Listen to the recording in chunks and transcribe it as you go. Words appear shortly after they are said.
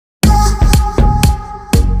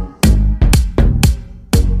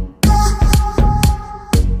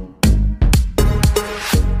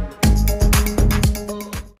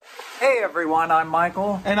everyone, I'm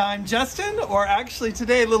Michael. And I'm Justin, or actually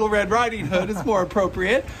today Little Red Riding Hood is more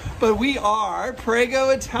appropriate. But we are Prego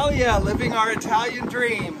Italia, living our Italian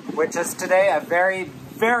dream. Which is today a very,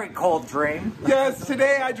 very cold dream. Yes,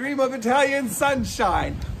 today I dream of Italian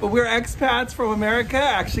sunshine. But we're expats from America,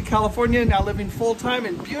 actually California, now living full-time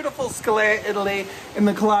in beautiful Scalea, Italy, in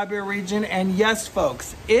the Calabria region. And yes,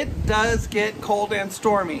 folks, it does get cold and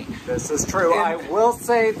stormy. This is true. I will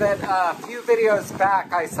say that a few videos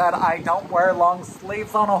back I said I don't wear long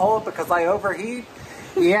sleeves on a whole because I overheat.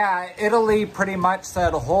 Yeah, Italy pretty much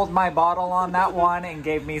said hold my bottle on that one and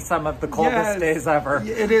gave me some of the coldest days ever.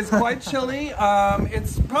 It is quite chilly.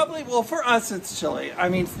 It's probably, well, for us it's chilly. I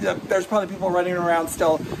mean, there's probably people running around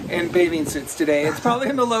still in bathing suits today. It's probably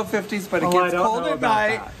in the low 50s, but it gets cold at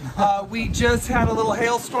night. We just had a little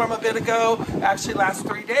hailstorm a bit ago. Actually, last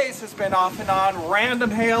 3 days has been off and on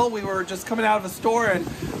random hail. We were just coming out of a store and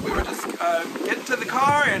we were just getting to the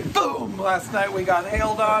car and boom, last night we got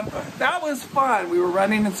hailed on. That was fun. We were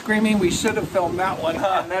running and screaming. We should have filmed that one,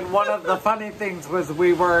 huh? And then one of the funny things was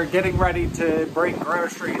we were getting ready to bring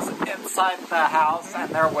groceries inside the house and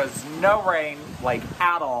there was no rain, like,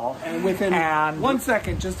 at all. And within 1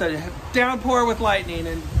 second, just a downpour with lightning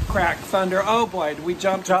and crack thunder. Oh boy, we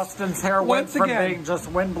jumped. Justin's hair went from being just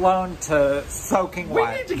windblown to soaking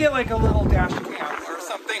wet. We need to get like a little dash cam or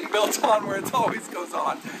something built on where it always goes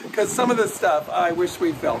on, because some of this stuff I wish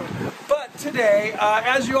we filmed. But today,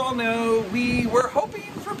 as you all know, we were hoping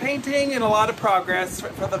for painting and a lot of progress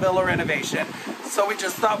for the villa renovation. So we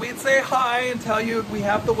just thought we'd say hi and tell you we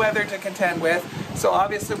have the weather to contend with. So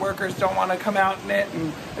obviously workers don't want to come out in it,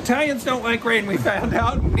 and Italians don't like rain, we found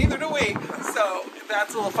out, and neither do we. So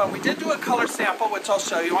that's a little fun. We did do a color sample, which I'll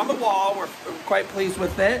show you on the wall. We're quite pleased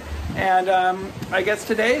with it. And I guess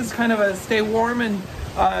today is kind of a stay warm and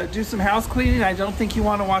do some house cleaning. I don't think you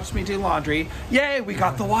want to watch me do laundry. Yay, we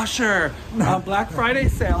got the washer. Black Friday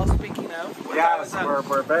sale, speaking of. Yes,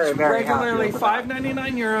 we're very, very regularly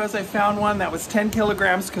 €5.99 euros. I found one that was 10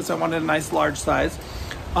 kilograms because I wanted a nice large size.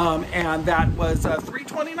 And that was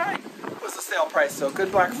 $3.29 was the sale price. So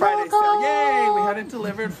good Black Friday sale. Yay, we had it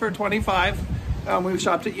delivered for 25. We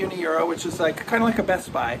shopped at Euro, which is like kind of like a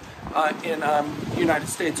Best Buy in United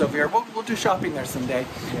States over here. We'll do shopping there someday.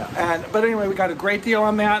 Yeah. But anyway, we got a great deal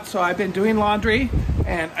on that. So I've been doing laundry,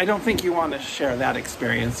 and I don't think you want to share that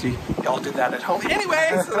experience. Y'all do that at home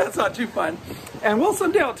anyway, so that's not too fun. And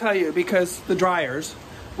someday I'll tell you, because the dryers,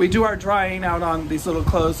 we do our drying out on these little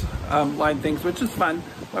clothes line things, which is fun.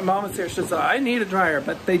 My mom was here, she said, I need a dryer,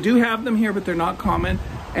 but they do have them here, but they're not common.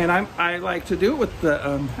 And I like to do it with the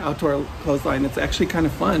outdoor clothesline. It's actually kind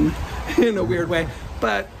of fun in a weird way.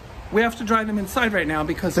 But we have to dry them inside right now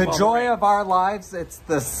because the joy of our lives, it's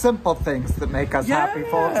the simple things that make us happy,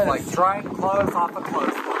 folks, like drying clothes off a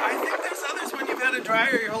clothesline. I think there's others when you've had a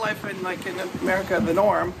dryer your whole life in, like in America, the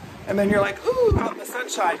norm. And then you're like, ooh, out in the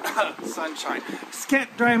sunshine. Sunshine. Just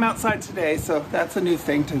can't dry them outside today, so that's a new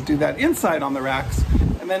thing to do that inside on the racks.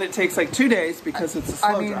 And then it takes like 2 days because it's a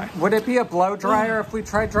slow dry. Would it be a blow dryer if we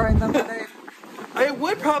tried drying them today? It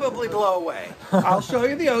would probably blow away. I'll show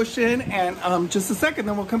you the ocean and just a second,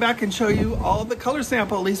 then we'll come back and show you all the color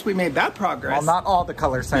sample. At least we made that progress. Well, not all the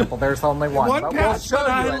color sample. There's only one. One patch, we'll show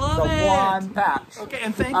but you I love it. One patch. Okay,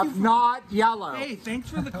 and thank you. Not yellow. Hey, thanks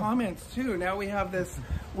for the comments too. Now we have this.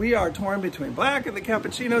 We are torn between black and the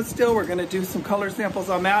cappuccino still. We're going to do some color samples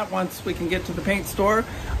on that once we can get to the paint store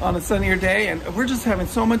on a sunnier day. And we're just having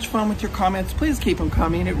so much fun with your comments. Please keep them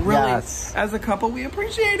coming. It really, as a couple, we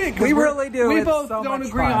appreciate it. We really do. We both don't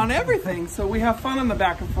agree on everything, so we have fun on the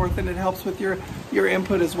back and forth, and it helps with your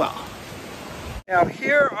input as well. Now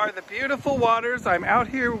here are the beautiful waters. I'm out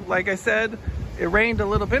here, like I said, it rained a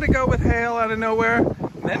little bit ago with hail out of nowhere.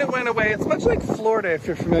 And then it went away. It's much like Florida if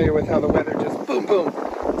you're familiar with how the weather just boom, boom.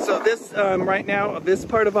 So this, right now, this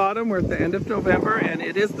part of autumn, we're at the end of November, and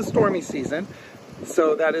it is the stormy season.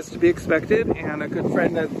 So that is to be expected. And a good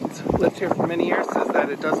friend that's lived here for many years says that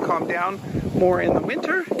it does calm down more in the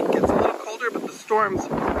winter. It gets a little colder, but the storms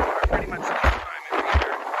are pretty much the time every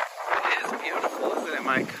year. It is beautiful, isn't it,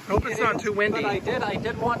 Mike? I hope it's not too windy. But I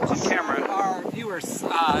did want to show our viewers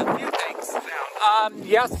a few things.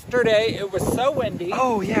 Yesterday it was so windy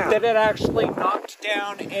that it actually knocked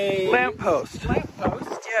down a lamppost.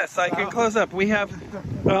 Yes, I can close up. We have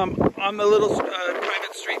on the little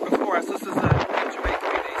private street before us. This is a HOA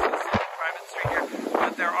community, so it's a private street here.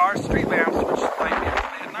 But there are street lamps which light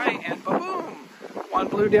beautifully at night, and boom! One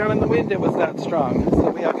blew down in the wind. It was that strong. So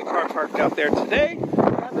we have a car parked out there today.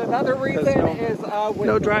 And another reason is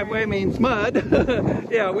no driveway means mud.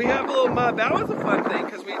 Yeah, we have a little mud. That was a fun thing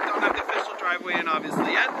because we don't have the official driveway in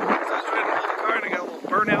obviously yet. So I was trying to hold the car and I got a little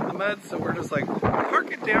burn out the mud, so we're just like,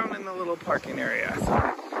 park it down in the little parking area. So,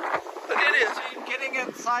 but it is. Getting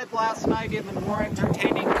inside last night even more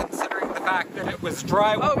entertaining considering the fact that it was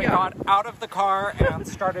dry when we got out of the car and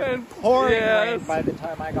started pouring rain by the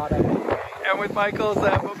time I got up. And with Michael's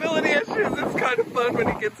mobility issues, it's kind of fun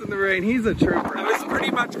when he gets in the rain. He's a trooper. I was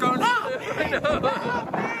pretty much going, oh, I know.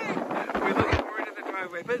 We're looking forward to the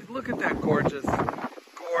driveway, but look at that gorgeous,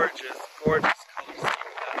 gorgeous, gorgeous color scheme.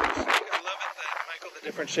 I love it that, Michael, the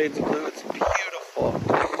different shades of blue. It's beautiful.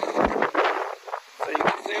 So you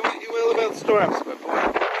can say what you will about storms, but boy, they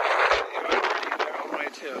are pretty in their own way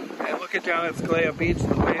too. And look at down at Scalea Beach,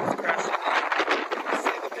 the waves crashing in. You can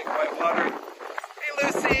see the big white water. Hey,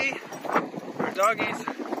 Lucy! Our doggies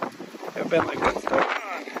have been like, what's going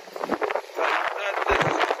on? But this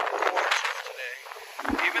is gorgeous today.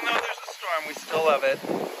 Even though there's a storm, we still love it. You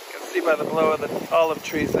can see by the glow of the olive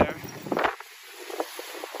trees there.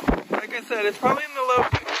 Like I said, it's probably in the low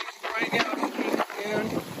 50s right now. It's June,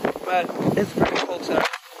 but it's pretty cool to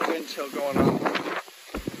wind chill going on.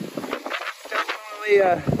 Definitely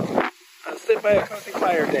a sit by a cozy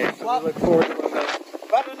fire day, so we look forward to one of those.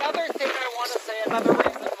 But another thing I want to say, another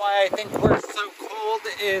reason why I think we're so cold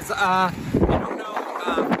is, I don't know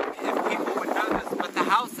if people would know this, but the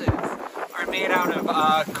houses are made out of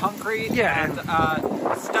concrete and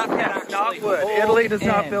stuff that actually not wood. Italy does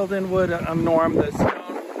not build in wood norm. The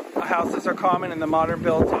stone houses are common, and the modern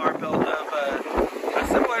builds are built of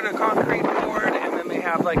similar to concrete board, and then they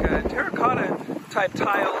have like a terracotta type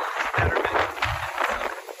tiles that are made.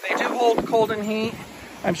 So they do hold cold and heat.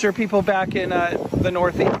 I'm sure people back in the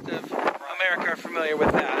northeast of America are familiar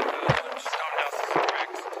with that. Stone houses are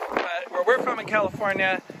bricks. But where we're from in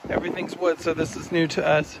California, everything's wood, so this is new to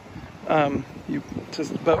us. But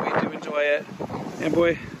we do enjoy it. And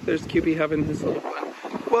boy, there's Cupie having his little fun.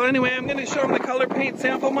 Well, anyway, I'm going to show him the color paint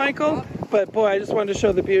sample, Michael. But boy, I just wanted to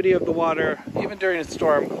show the beauty of the water, even during a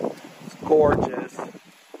storm. It's gorgeous.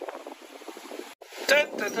 Da,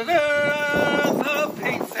 da, da, da, the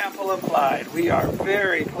paint sample applied. We are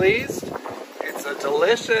very pleased. It's a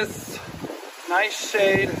delicious, nice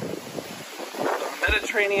shade of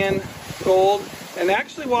Mediterranean gold. And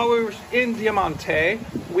actually, while we were in Diamante,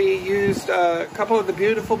 we used a couple of the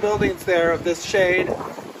beautiful buildings there of this shade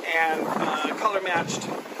and color matched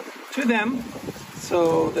to them.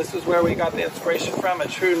 So this is where we got the inspiration from, a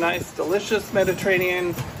true, nice, delicious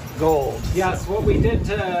Mediterranean gold. Yes, what we did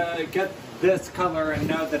to get this color and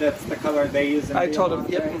know that it's the color they use in Diamante. told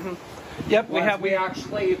him, yep, we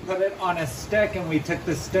actually put it on a stick and we took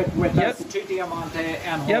the stick with us to Diamante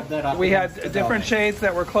and held it up. We had different shades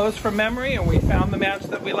that were close from memory, and we found the match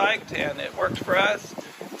that we liked, and it worked for us.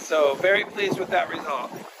 So very pleased with that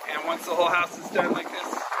result. And once the whole house is done like this,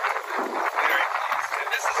 very pleased. And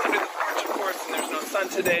this is under the porch, of course, and there's no sun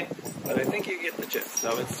today, but I think you get the gist.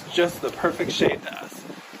 So it's just the perfect shade to us.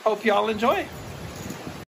 Hope y'all enjoy.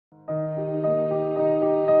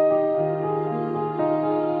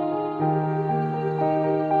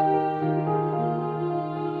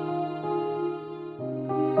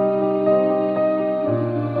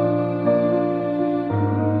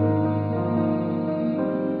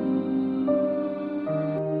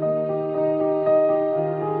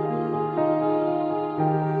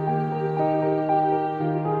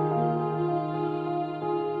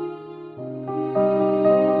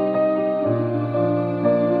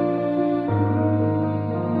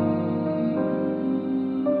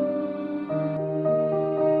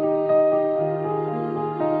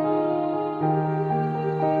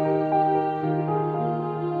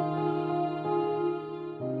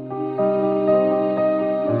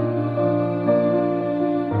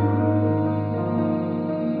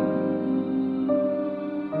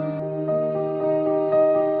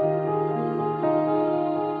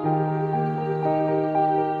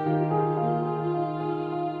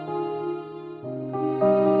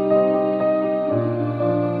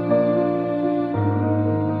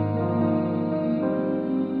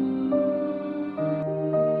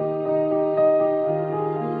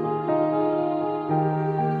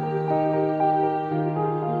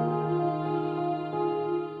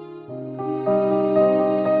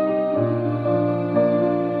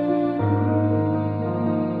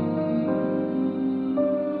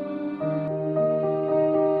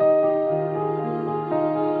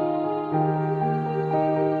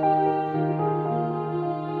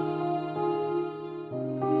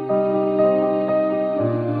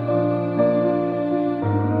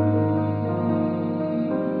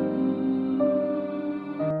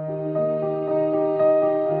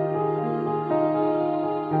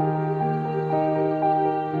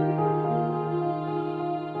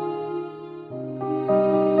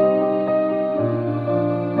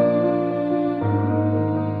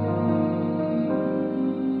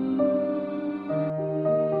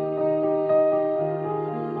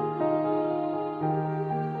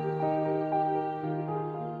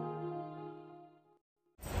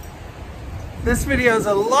 This video is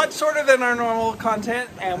a lot shorter than our normal content,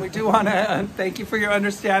 and we do want to thank you for your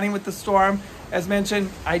understanding with the storm. As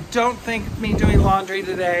mentioned, I don't think me doing laundry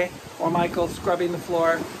today or Michael scrubbing the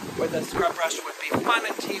floor with a scrub brush would be fun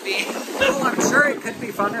on TV. Well, I'm sure it could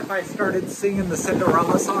be fun if I started singing the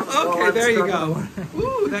Cinderella song. Okay, there you go.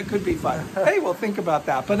 Ooh, that could be fun. Hey, we'll think about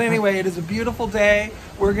that. But anyway, it is a beautiful day.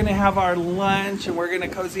 We're going to have our lunch, and we're going to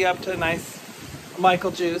cozy up to a nice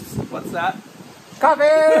Michael juice. What's that? Coffee!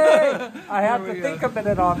 I have to think a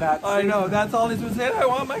minute on that. I know, that's all he's been saying. I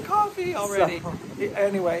want my coffee already. So.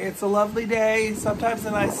 Anyway, it's a lovely day. Sometimes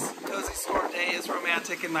a nice cozy storm day is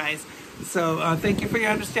romantic and nice. So thank you for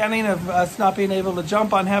your understanding of us not being able to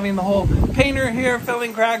jump on having the whole painter here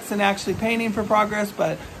filling cracks and actually painting for progress,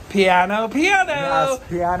 but piano. Yes,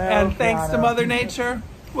 piano. And thanks to Mother Nature,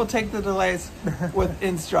 we'll take the delays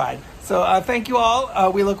in stride. So thank you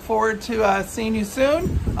all. We look forward to seeing you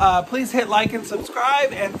soon. Please hit like and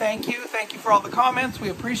subscribe. And thank you for all the comments. We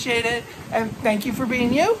appreciate it. And thank you for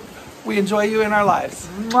being you. We enjoy you in our lives.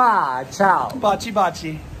 Mwah, ciao. Bachi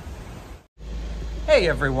bachi. Hey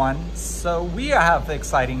everyone, so we have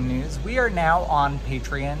exciting news. We are now on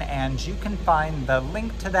Patreon, and you can find the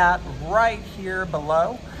link to that right here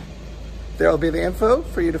below. There will be the info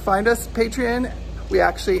for you to find us, Patreon. We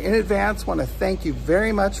actually, in advance, want to thank you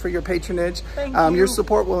very much for your patronage. Thank you. Your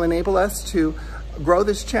support will enable us to grow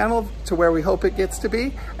this channel to where we hope it gets to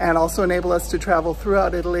be, and also enable us to travel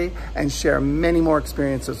throughout Italy and share many more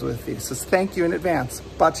experiences with you. So thank you in advance.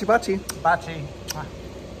 Baci baci. Baci.